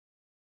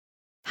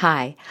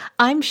Hi,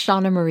 I'm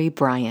Shauna Marie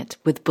Bryant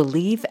with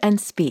Believe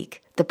and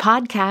Speak, the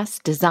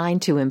podcast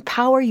designed to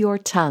empower your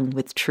tongue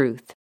with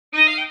truth.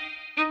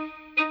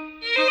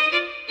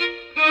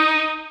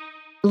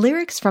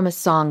 Lyrics from a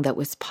song that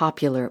was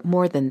popular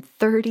more than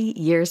 30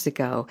 years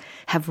ago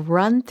have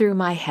run through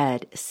my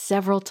head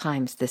several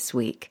times this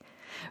week.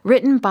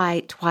 Written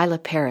by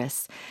Twila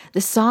Paris, the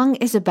song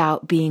is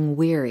about being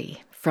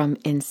weary from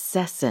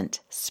incessant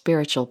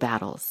spiritual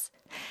battles.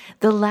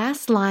 The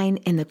last line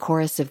in the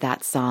chorus of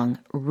that song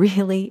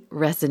really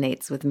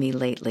resonates with me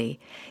lately.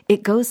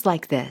 It goes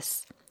like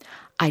this: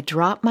 I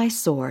drop my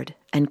sword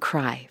and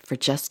cry for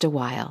just a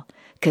while,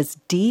 'cause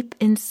deep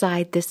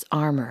inside this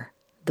armor,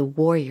 the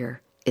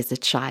warrior is a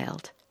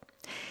child.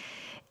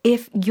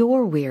 If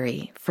you're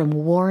weary from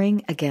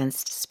warring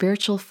against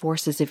spiritual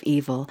forces of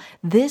evil,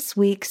 this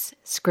week's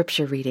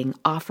scripture reading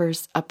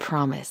offers a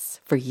promise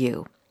for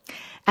you.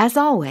 As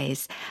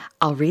always,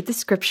 I'll read the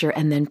scripture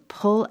and then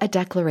pull a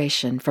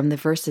declaration from the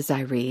verses I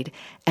read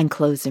and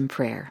close in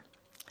prayer.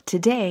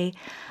 Today,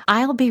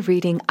 I'll be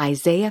reading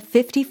Isaiah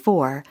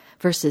 54,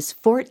 verses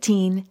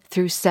 14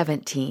 through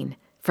 17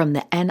 from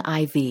the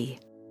NIV.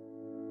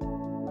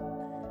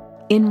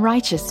 In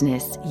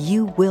righteousness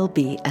you will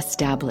be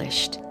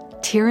established.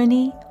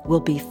 Tyranny will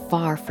be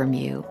far from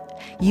you.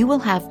 You will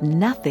have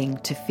nothing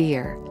to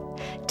fear.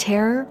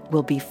 Terror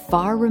will be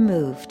far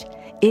removed.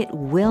 It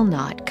will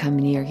not come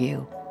near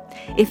you.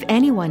 If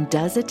anyone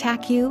does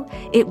attack you,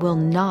 it will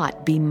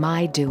not be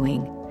my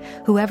doing.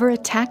 Whoever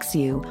attacks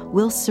you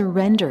will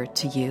surrender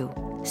to you.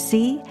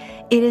 See,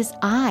 it is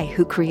I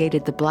who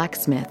created the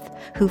blacksmith,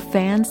 who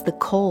fans the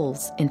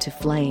coals into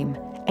flame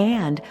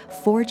and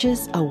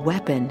forges a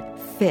weapon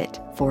fit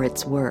for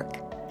its work.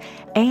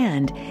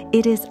 And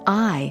it is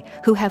I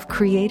who have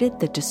created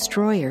the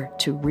destroyer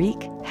to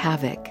wreak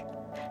havoc.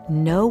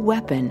 No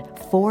weapon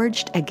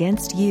forged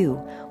against you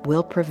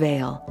will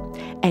prevail,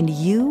 and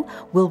you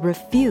will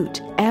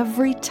refute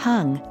every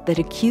tongue that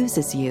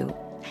accuses you.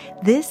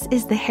 This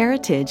is the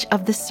heritage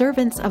of the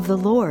servants of the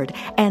Lord,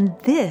 and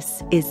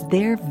this is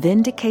their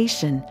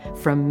vindication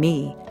from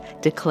me,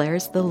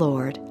 declares the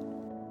Lord.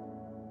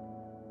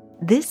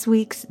 This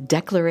week's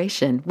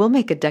declaration, we'll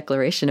make a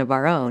declaration of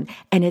our own,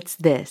 and it's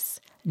this: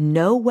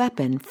 no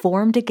weapon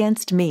formed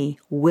against me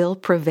will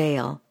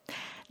prevail.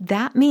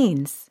 That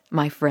means,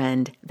 my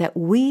friend, that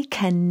we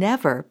can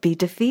never be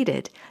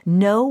defeated.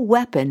 No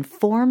weapon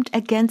formed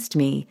against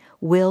me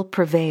will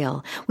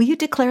prevail. Will you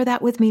declare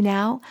that with me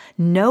now?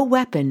 No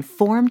weapon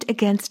formed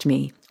against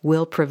me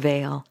will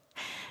prevail.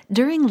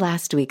 During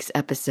last week's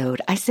episode,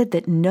 I said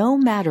that no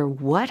matter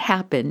what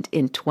happened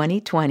in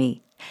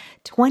 2020,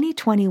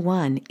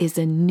 2021 is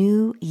a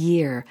new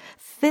year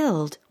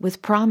filled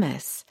with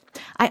promise.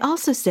 I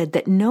also said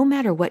that no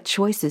matter what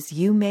choices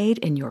you made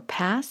in your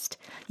past,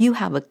 you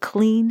have a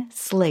clean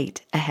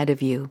slate ahead of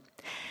you.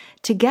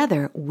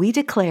 Together, we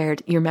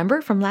declared, you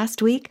remember from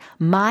last week,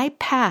 my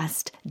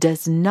past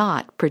does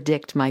not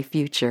predict my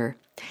future.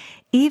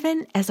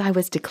 Even as I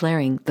was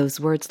declaring those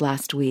words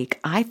last week,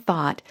 I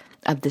thought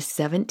of the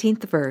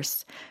 17th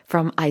verse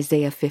from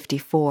Isaiah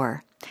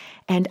 54.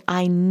 And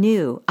I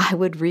knew I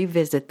would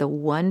revisit the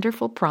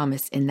wonderful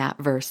promise in that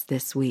verse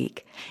this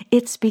week.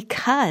 It's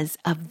because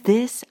of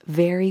this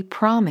very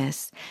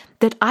promise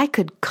that I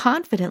could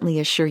confidently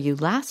assure you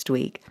last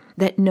week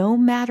that no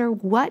matter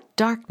what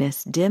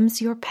darkness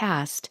dims your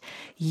past,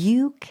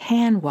 you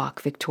can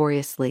walk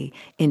victoriously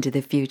into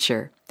the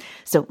future.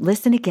 So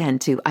listen again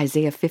to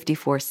Isaiah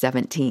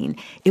 54:17.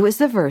 It was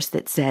the verse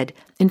that said,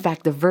 in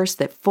fact, the verse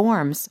that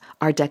forms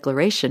our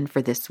declaration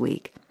for this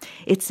week.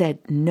 It said,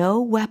 no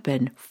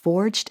weapon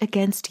forged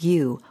against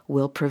you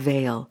will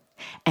prevail,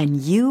 and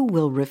you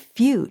will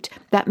refute.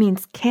 That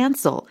means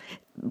cancel,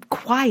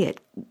 quiet,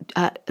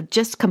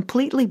 just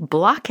completely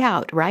block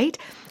out, right?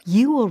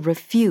 You will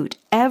refute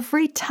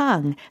every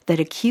tongue that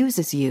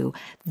accuses you.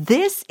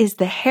 This is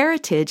the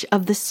heritage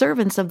of the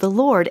servants of the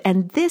Lord,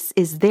 and this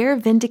is their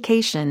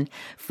vindication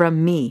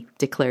from me,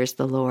 declares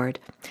the Lord.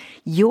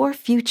 Your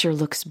future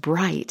looks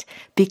bright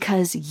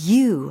because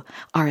you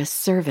are a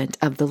servant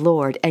of the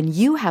Lord, and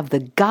you have the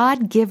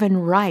God-given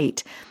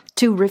right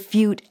to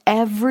refute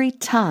every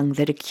tongue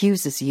that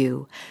accuses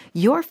you.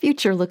 Your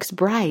future looks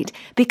bright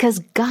because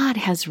God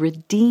has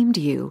redeemed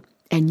you,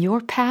 and your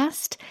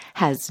past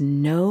has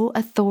no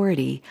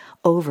authority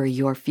over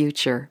your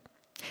future.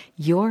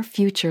 Your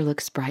future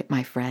looks bright,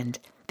 my friend,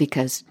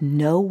 because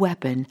no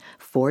weapon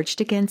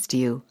forged against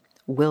you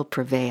will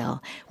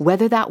prevail.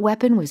 Whether that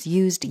weapon was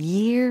used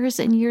years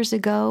and years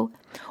ago,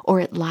 or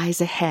it lies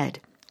ahead,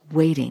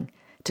 waiting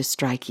to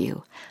strike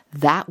you,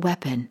 that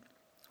weapon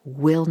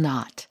will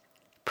not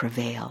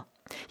prevail.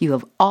 You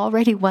have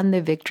already won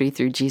the victory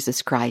through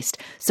Jesus Christ.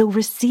 So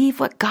receive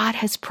what God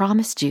has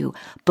promised you.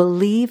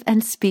 Believe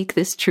and speak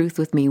this truth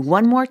with me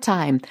one more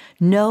time.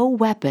 No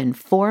weapon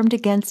formed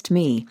against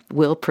me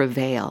will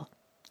prevail.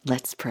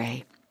 Let's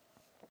pray.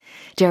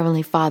 Dear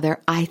Heavenly Father,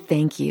 I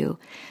thank you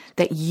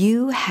that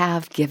you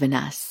have given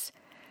us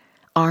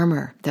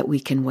armor that we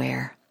can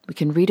wear. We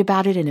can read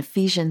about it in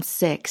Ephesians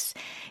 6.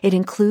 It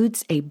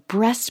includes a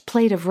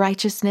breastplate of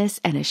righteousness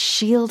and a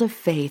shield of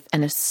faith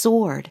and a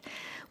sword,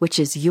 which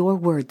is your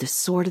word, the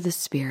sword of the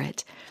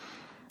Spirit.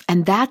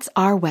 And that's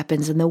our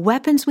weapons. And the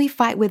weapons we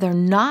fight with are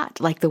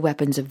not like the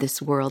weapons of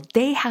this world.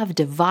 They have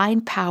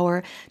divine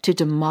power to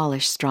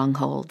demolish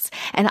strongholds.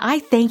 And I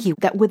thank you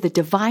that with the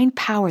divine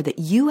power that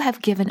you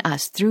have given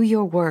us through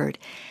your word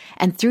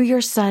and through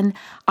your Son,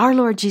 our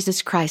Lord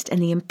Jesus Christ,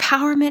 and the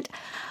empowerment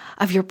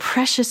of your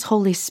precious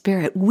Holy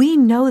Spirit, we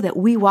know that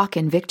we walk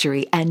in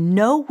victory, and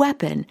no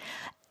weapon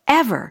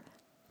ever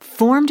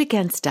formed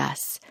against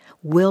us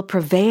will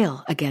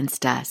prevail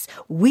against us.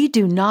 We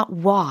do not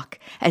walk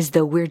as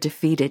though we're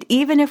defeated.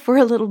 Even if we're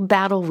a little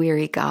battle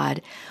weary,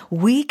 God,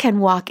 we can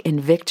walk in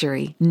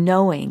victory,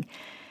 knowing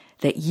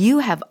that you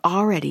have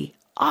already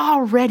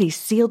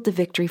sealed the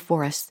victory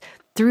for us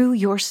through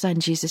your Son,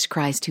 Jesus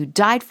Christ, who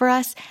died for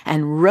us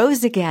and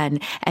rose again,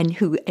 and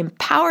who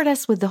empowered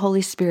us with the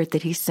Holy Spirit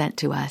that he sent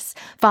to us.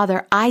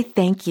 Father, I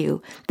thank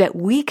you that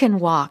we can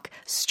walk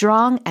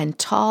strong and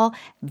tall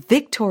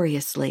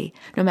victoriously,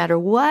 no matter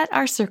what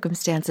our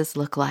circumstances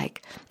look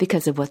like,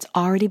 because of what's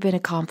already been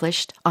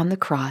accomplished on the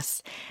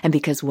cross, and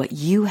because what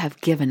you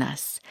have given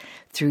us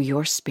through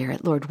your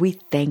Spirit. Lord, we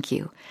thank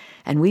you,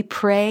 and we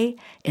pray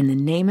in the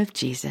name of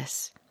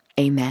Jesus.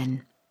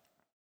 Amen.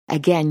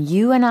 Again,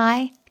 you and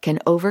I can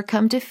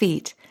overcome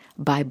defeat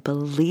by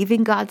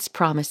believing God's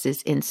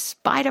promises in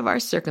spite of our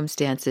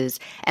circumstances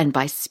and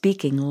by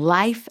speaking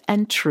life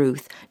and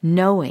truth,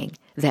 knowing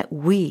that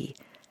we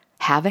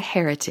have a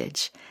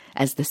heritage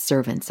as the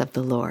servants of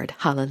the Lord.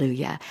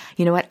 Hallelujah.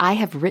 You know what? I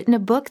have written a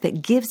book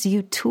that gives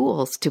you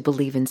tools to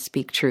believe and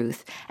speak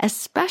truth,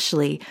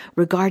 especially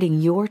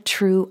regarding your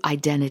true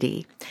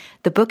identity.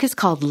 The book is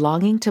called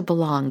Longing to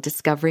Belong,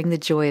 Discovering the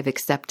Joy of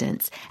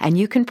Acceptance, and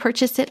you can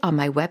purchase it on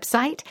my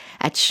website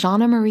at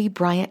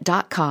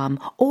ShaunaMarieBryant.com,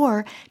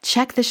 or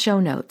check the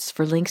show notes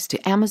for links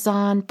to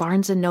Amazon,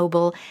 Barnes &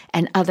 Noble,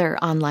 and other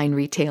online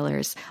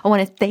retailers. I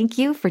want to thank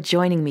you for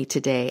joining me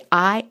today.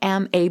 I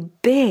am a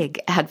big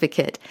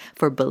advocate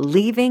for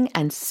believing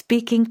and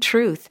speaking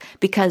truth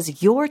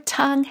because your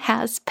tongue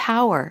has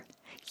power.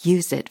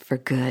 Use it for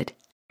good.